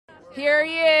Here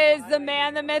he is, the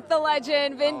man, the myth, the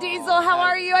legend, Vin Diesel. How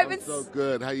are you? I'm so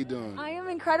good. How you doing? I am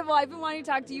incredible. I've been wanting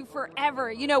to talk to you forever.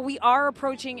 You know, we are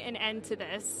approaching an end to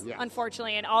this, Yes.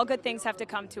 unfortunately, and all good things have to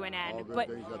come to an end. All good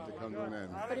things have to come to an end.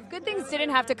 But if good things didn't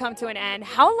have to come to an end,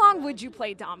 how long would you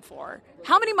play Dom for?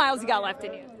 How many miles you got left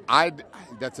in you?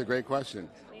 That's a great question.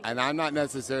 And I'm not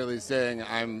necessarily saying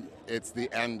it's the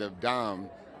end of Dom.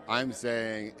 I'm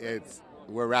saying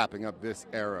we're wrapping up this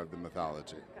era of the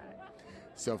mythology.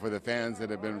 So for the fans that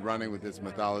have been running with this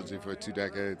mythology for 2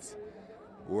 decades,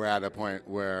 we're at a point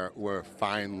where we're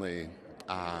finally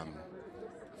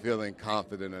feeling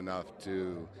confident enough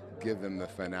to give them the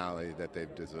finale that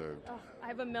they've deserved. Oh, I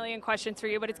have a million questions for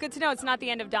you, but it's good to know it's not the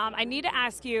end of Dom. I need to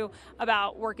ask you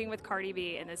about working with Cardi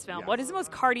B in this film. Yes. What is the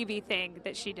most Cardi B thing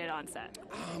that she did on set?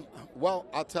 Well,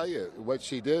 I'll tell you. What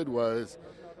she did was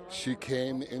she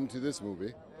came into this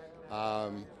movie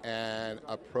and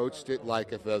approached it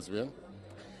like a thespian,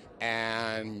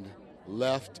 and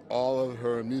left all of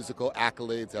her musical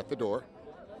accolades at the door,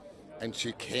 and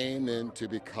she came in to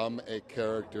become a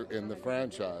character in the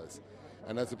franchise.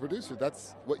 And as a producer,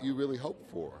 that's what you really hope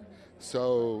for.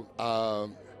 So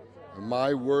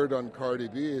my word on Cardi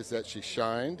B is that she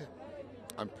shined.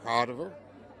 I'm proud of her,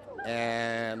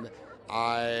 and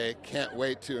I can't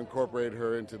wait to incorporate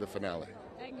her into the finale.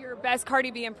 And your best Cardi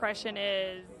B impression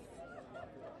is?